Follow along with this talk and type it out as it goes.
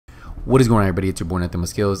What is going on, everybody? It's your boy Nothing But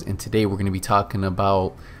Skills, and today we're going to be talking about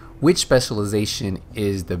which specialization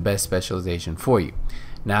is the best specialization for you.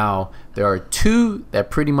 Now, there are two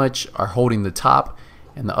that pretty much are holding the top,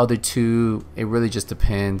 and the other two, it really just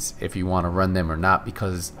depends if you want to run them or not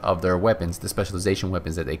because of their weapons, the specialization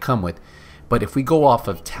weapons that they come with. But if we go off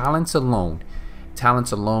of talents alone,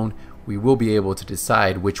 we will be able to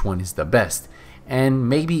decide which one is the best. And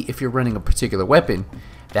maybe if you're running a particular weapon,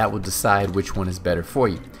 that will decide which one is better for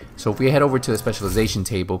you. So if we head over to the specialization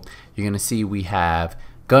table, you're going to see we have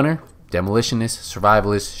Gunner, Demolitionist,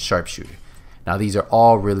 Survivalist, Sharpshooter. Now these are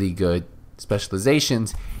all really good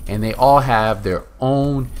specializations, and they all have their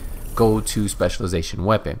own go-to specialization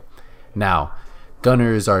weapon. Now,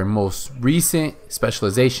 Gunner is our most recent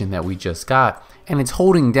specialization that we just got, and it's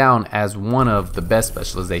holding down as one of the best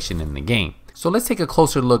specialization in the game. So let's take a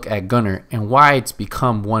closer look at Gunner and why it's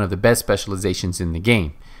become one of the best specializations in the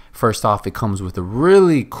game. First off, it comes with a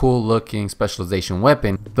really cool looking specialization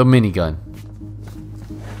weapon, the minigun.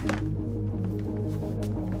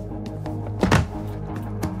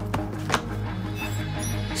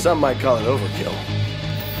 Some might call it overkill.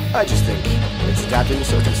 I just think it's adapting to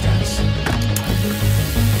circumstance.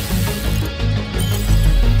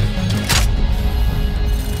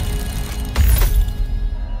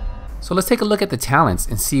 So let's take a look at the talents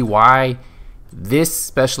and see why this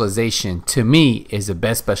specialization to me is the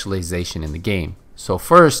best specialization in the game. So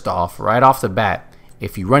first off, right off the bat,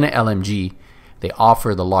 if you run an LMG, they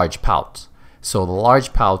offer the large pouch. So the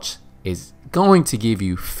large pouch is going to give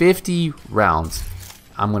you 50 rounds.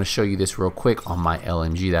 I'm going to show you this real quick on my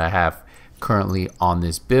LMG that I have currently on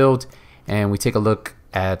this build, and we take a look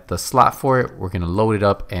at the slot for it. We're going to load it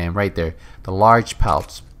up, and right there, the large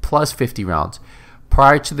pouch plus 50 rounds.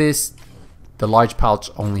 Prior to this, the large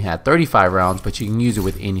pouch only had 35 rounds, but you can use it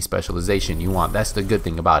with any specialization you want. That's the good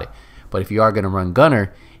thing about it. But if you are going to run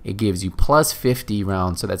Gunner, it gives you plus 50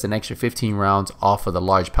 rounds, so that's an extra 15 rounds off of the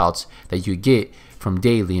large pouch that you get from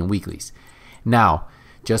daily and weeklies. Now,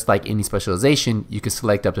 just like any specialization, you can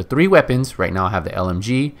select up to 3 weapons. Right now I have the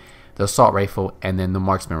LMG, the assault rifle, and then the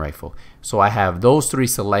marksman rifle. So I have those 3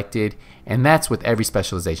 selected, and that's with every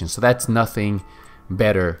specialization. So that's nothing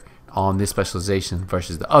better on this specialization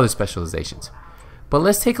versus the other specializations. But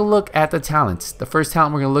let's take a look at the talents. The first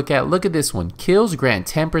talent we're going to look at this one. Kills grant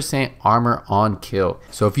 10% armor on kill.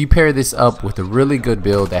 So if you pair this up with a really good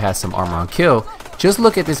build that has some armor on kill, just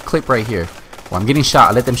look at this clip right here. Where I'm getting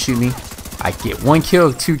shot, I let them shoot me. I get 1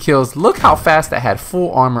 kill, 2 kills. Look how fast I had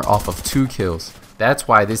full armor off of 2 kills. That's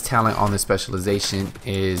why this talent on this specialization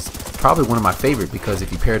is probably one of my favorite, because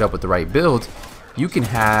if you pair it up with the right build, you can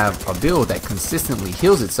have a build that consistently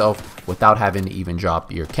heals itself without having to even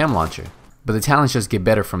drop your chem launcher. But the talents just get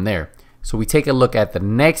better from there. So we take a look at the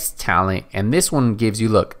next talent, and this one gives you,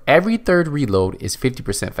 look, every third reload is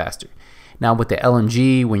 50% faster. Now with the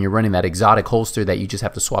LMG, when you're running that exotic holster that you just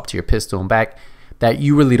have to swap to your pistol and back, that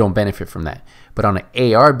you really don't benefit from that. But on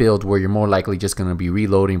an AR build where you're more likely just going to be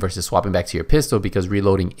reloading versus swapping back to your pistol, because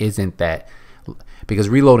reloading doesn't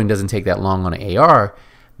take that long on an AR,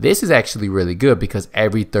 this is actually really good because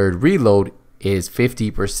every third reload is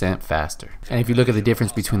 50% faster. And if you look at the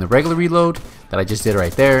difference between the regular reload that I just did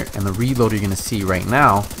right there and the reload you're going to see right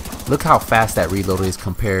now, look how fast that reload is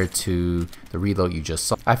compared to the reload you just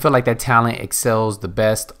saw. I feel like that talent excels the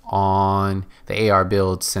best on the AR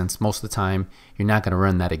build, since most of the time you're not going to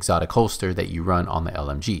run that exotic holster that you run on the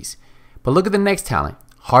LMGs. But look at the next talent.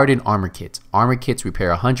 Hardened armor kits. Armor kits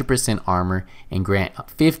repair 100% armor and grant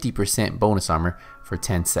 50% bonus armor for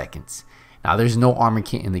 10 seconds. Now there's no armor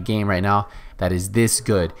kit in the game right now that is this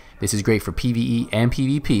good. This is great for PvE and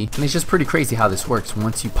PvP, and it's just pretty crazy how this works.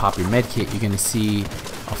 Once you pop your med kit, you're going to see a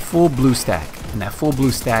full blue stack, and that full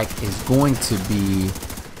blue stack is going to be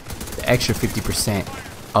the extra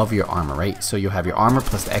 50% of your armor, right? So you'll have your armor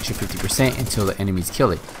plus the extra 50% until the enemies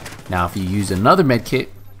kill it. Now if you use another med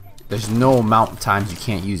kit, there's no amount of times you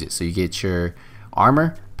can't use it, so you get your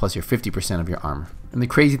armor plus your 50% of your armor. And the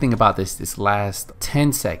crazy thing about this lasts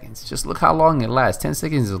 10 seconds. Just look how long it lasts. 10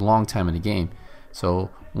 seconds is a long time in the game.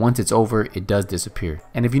 So once it's over, it does disappear.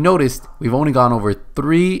 And if you noticed, we've only gone over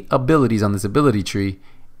 3 abilities on this ability tree,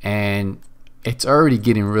 and it's already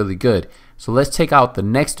getting really good. So let's take out the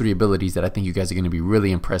next 3 abilities that I think you guys are going to be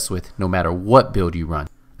really impressed with no matter what build you run.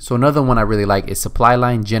 So another one I really like is Supply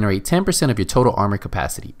Line. Generate 10% of your total armor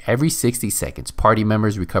capacity. Every 60 seconds, party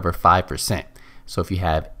members recover 5%. So if you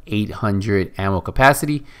have 800 ammo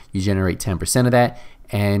capacity, you generate 10% of that,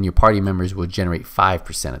 and your party members will generate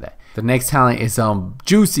 5% of that. The next talent is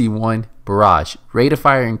juicy one, Barrage. Rate of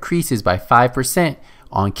fire increases by 5%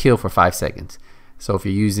 on kill for 5 seconds. So if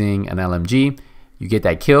you're using an LMG, you get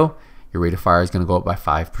that kill, your rate of fire is going to go up by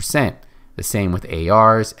 5%. The same with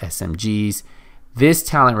ARs, SMGs. This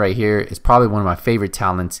talent right here is probably one of my favorite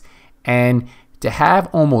talents, and to have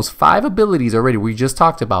almost 5 abilities already we just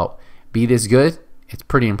talked about be this good, it's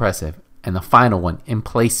pretty impressive. And the final one,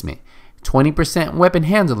 emplacement. 20% weapon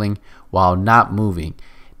handling while not moving.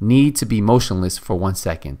 Need to be motionless for 1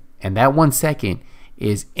 second. And that 1 second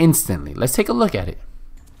is instantly. Let's take a look at it.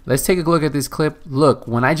 Let's take a look at this clip. Look,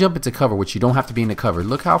 when I jump into cover, which you don't have to be in the cover,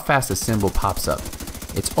 look how fast the symbol pops up.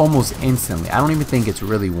 It's almost instantly. I don't even think it's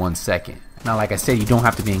really 1 second. Now, like I said, you don't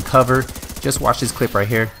have to be in cover. Just watch this clip right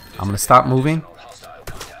here. I'm going to stop moving.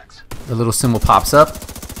 The little symbol pops up.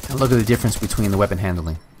 And look at the difference between the weapon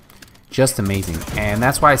handling. Just amazing. And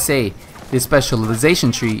that's why I say this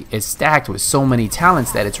specialization tree is stacked with so many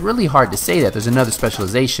talents that it's really hard to say that there's another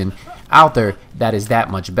specialization out there that is that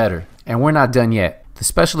much better. And we're not done yet. The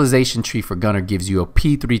specialization tree for Gunner gives you a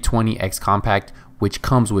P320X compact, which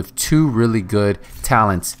comes with 2 really good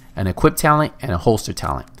talents, an equipped talent and a holster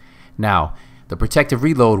talent. Now, the protective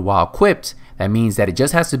reload while equipped, that means that it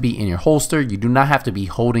just has to be in your holster. You do not have to be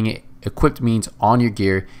holding it. Equipped means on your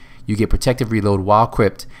gear. You get protective reload while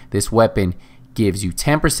equipped. This weapon gives you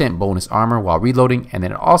 10% bonus armor while reloading, and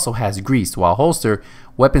then it also has greased. While holster,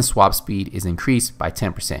 weapon swap speed is increased by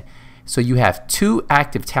 10%. So you have 2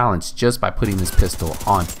 active talents just by putting this pistol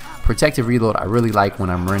on. Protective reload I really like when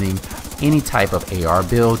I'm running any type of AR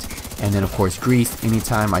build, and then of course greased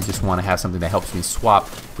anytime I just want to have something that helps me swap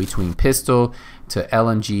between pistol to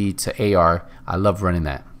LMG to AR. I love running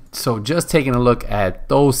that. So just taking a look at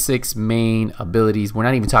those 6 main abilities, we're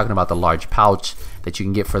not even talking about the large pouch that you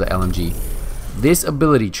can get for the LMG. This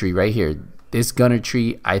ability tree right here, this gunner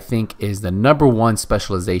tree, I think is the #1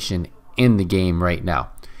 specialization in the game right now.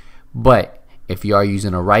 But if you are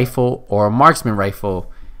using a rifle or a marksman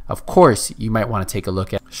rifle, of course you might want to take a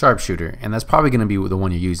look at sharpshooter, and that's probably going to be the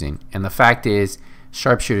one you're using. And the fact is,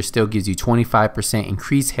 sharpshooter still gives you 25%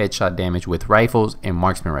 increased headshot damage with rifles and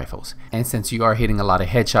marksman rifles. And since you are hitting a lot of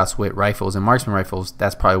headshots with rifles and marksman rifles,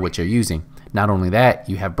 that's probably what you're using. Not only that,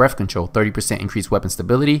 you have breath control, 30% increased weapon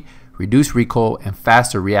stability, reduced recoil, and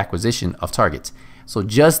faster reacquisition of targets. So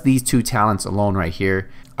just these 2 talents alone right here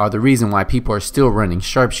are the reason why people are still running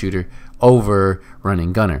sharpshooter over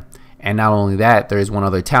running gunner. And not only that, there is one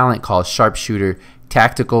other talent called sharpshooter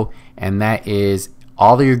tactical, and that is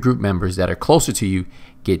all of your group members that are closer to you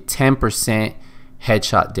get 10%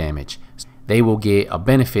 headshot damage. They will get a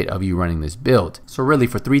benefit of you running this build. So really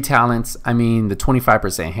for 3 talents, I mean, the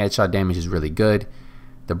 25% headshot damage is really good.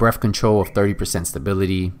 The breath control of 30%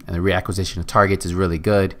 stability and the reacquisition of targets is really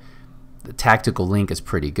good. The tactical link is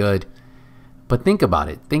pretty good. But think about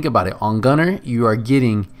it. Think about it. On gunner, you are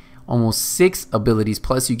getting almost 6 abilities,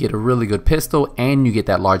 plus you get a really good pistol and you get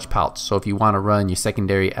that large pouch. So if you want to run your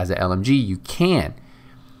secondary as an LMG, you can.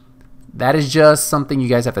 That is just something you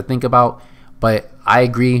guys have to think about. But I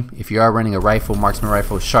agree, if you are running a rifle, marksman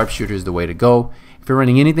rifle, sharpshooter is the way to go. If you're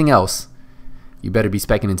running anything else, you better be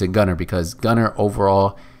speccing into gunner, because gunner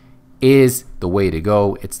overall is the way to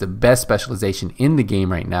go. It's the best specialization in the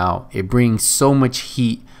game right now. It brings so much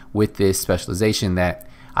heat with this specialization that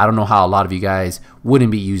I don't know how a lot of you guys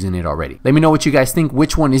wouldn't be using it already. Let me know what you guys think.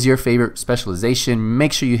 Which one is your favorite specialization?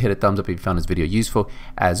 Make sure you hit a thumbs up if you found this video useful.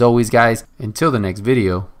 As always, guys, until the next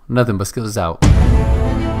video, nothing but skills out.